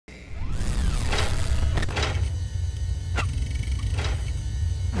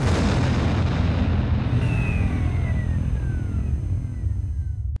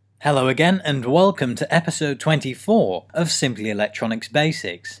Hello again and welcome to episode 24 of Simply Electronics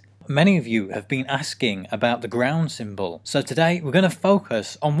Basics. Many of you have been asking about the ground symbol, so today we're going to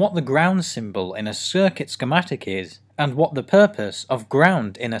focus on what the ground symbol in a circuit schematic is and what the purpose of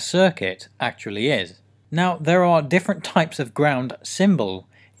ground in a circuit actually is. Now, there are different types of ground symbol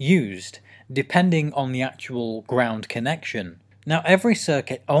used depending on the actual ground connection. Now, every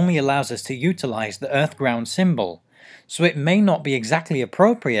circuit only allows us to utilize the earth ground symbol, so it may not be exactly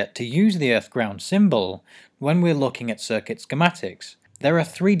appropriate to use the earth ground symbol when we're looking at circuit schematics. There are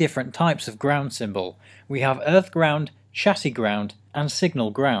three different types of ground symbol. We have earth ground, chassis ground, and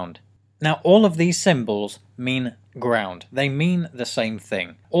signal ground. Now, all of these symbols mean ground. They mean the same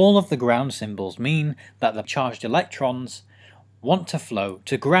thing. All of the ground symbols mean that the charged electrons want to flow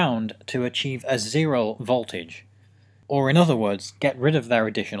to ground to achieve a zero voltage, or in other words, get rid of their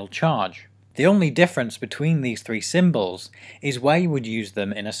additional charge. The only difference between these three symbols is where you would use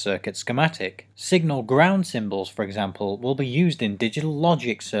them in a circuit schematic. Signal ground symbols, for example, will be used in digital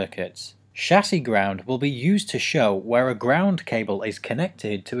logic circuits. Chassis ground will be used to show where a ground cable is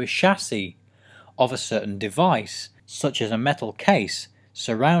connected to a chassis of a certain device, such as a metal case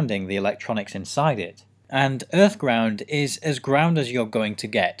surrounding the electronics inside it. And earth ground is as ground as you're going to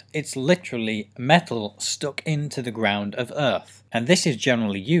get. It's literally metal stuck into the ground of earth. And this is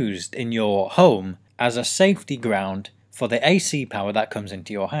generally used in your home as a safety ground for the AC power that comes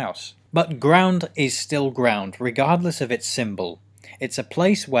into your house. But ground is still ground, regardless of its symbol. It's a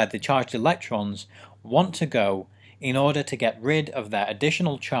place where the charged electrons want to go in order to get rid of their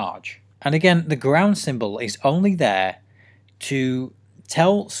additional charge. And again, the ground symbol is only there to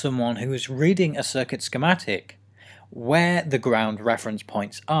tell someone who is reading a circuit schematic where the ground reference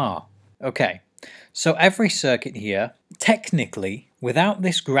points are. Okay, so every circuit here, technically, without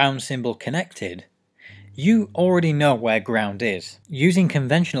this ground symbol connected, you already know where ground is. Using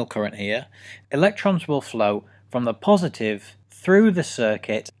conventional current here, electrons will flow from the positive through the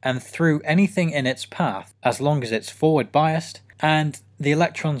circuit and through anything in its path as long as it's forward biased, and the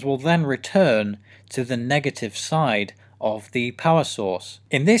electrons will then return to the negative side of the power source.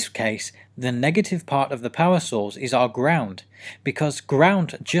 In this case, the negative part of the power source is our ground, because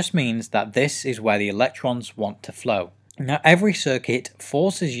ground just means that this is where the electrons want to flow. Now, every circuit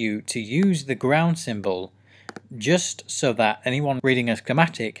forces you to use the ground symbol just so that anyone reading a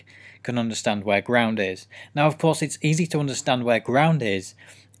schematic can understand where ground is. Now, of course, it's easy to understand where ground is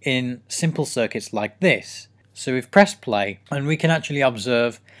in simple circuits like this. So we've pressed play and we can actually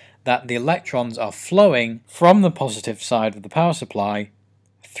observe that the electrons are flowing from the positive side of the power supply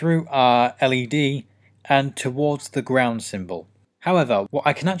through our LED and towards the ground symbol. However, what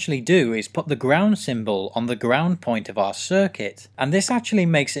I can actually do is put the ground symbol on the ground point of our circuit, and this actually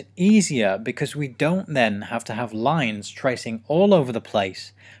makes it easier because we don't then have to have lines tracing all over the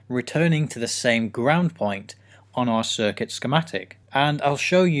place, returning to the same ground point on our circuit schematic. And I'll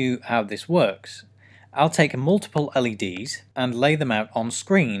show you how this works. I'll take multiple LEDs and lay them out on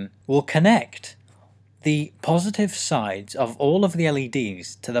screen. We'll connect the positive sides of all of the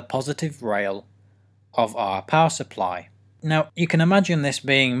LEDs to the positive rail of our power supply. Now, you can imagine this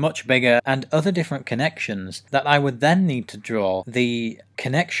being much bigger and other different connections that I would then need to draw the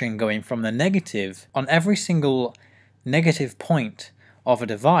connection going from the negative on every single negative point of a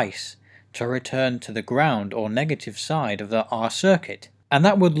device to return to the ground or negative side of our circuit. And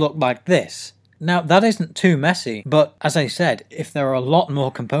that would look like this. Now, that isn't too messy, but as I said, if there are a lot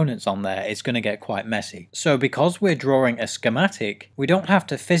more components on there, it's going to get quite messy. So because we're drawing a schematic, we don't have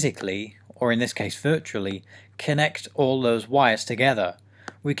to physically, or in this case virtually, connect all those wires together.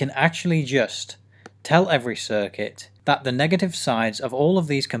 We can actually just tell every circuit that the negative sides of all of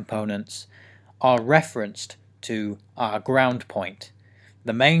these components are referenced to our ground point.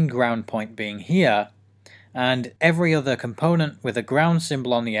 The main ground point being here, and every other component with a ground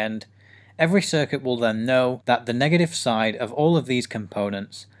symbol on the end. Every circuit will then know that the negative side of all of these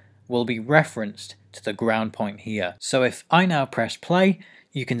components will be referenced to the ground point here. So if I now press play,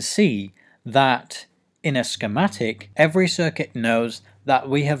 you can see that in a schematic, every circuit knows that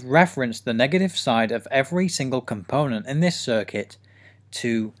we have referenced the negative side of every single component in this circuit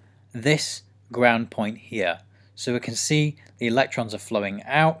to this ground point here. So we can see the electrons are flowing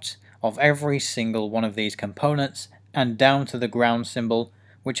out of every single one of these components and down to the ground symbol,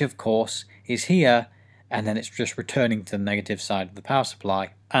 which of course is here, and then it's just returning to the negative side of the power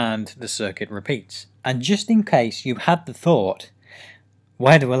supply, and the circuit repeats. And just in case you had the thought,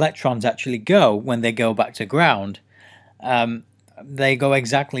 where do electrons actually go when they go back to ground? They go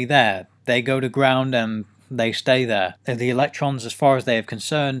exactly there. They go to ground and they stay there. The electrons, as far as they are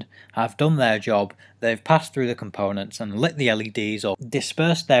concerned, have done their job. They've passed through the components and lit the LEDs or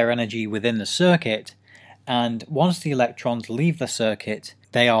dispersed their energy within the circuit, and once the electrons leave the circuit,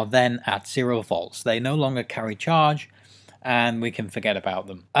 they are then at 0 volts. They no longer carry charge, and we can forget about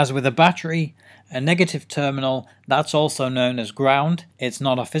them. As with a battery, a negative terminal, that's also known as ground. It's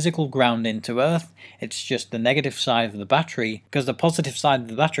not a physical ground into Earth, it's just the negative side of the battery, because the positive side of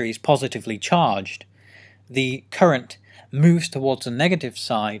the battery is positively charged. The current moves towards the negative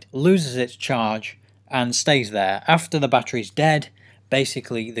side, loses its charge, and stays there. After the battery's dead,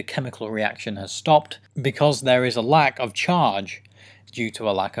 basically the chemical reaction has stopped because there is a lack of charge due to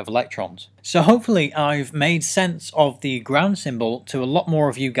a lack of electrons. So hopefully I've made sense of the ground symbol to a lot more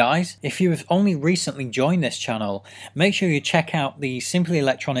of you guys. If you have only recently joined this channel, make sure you check out the Simply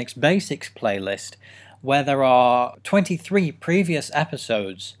Electronics Basics playlist, where there are 23 previous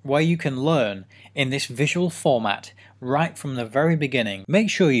episodes where you can learn in this visual format right from the very beginning. Make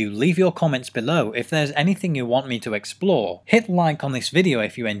sure you leave your comments below if there's anything you want me to explore. Hit like on this video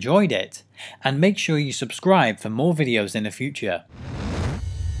if you enjoyed it, and make sure you subscribe for more videos in the future.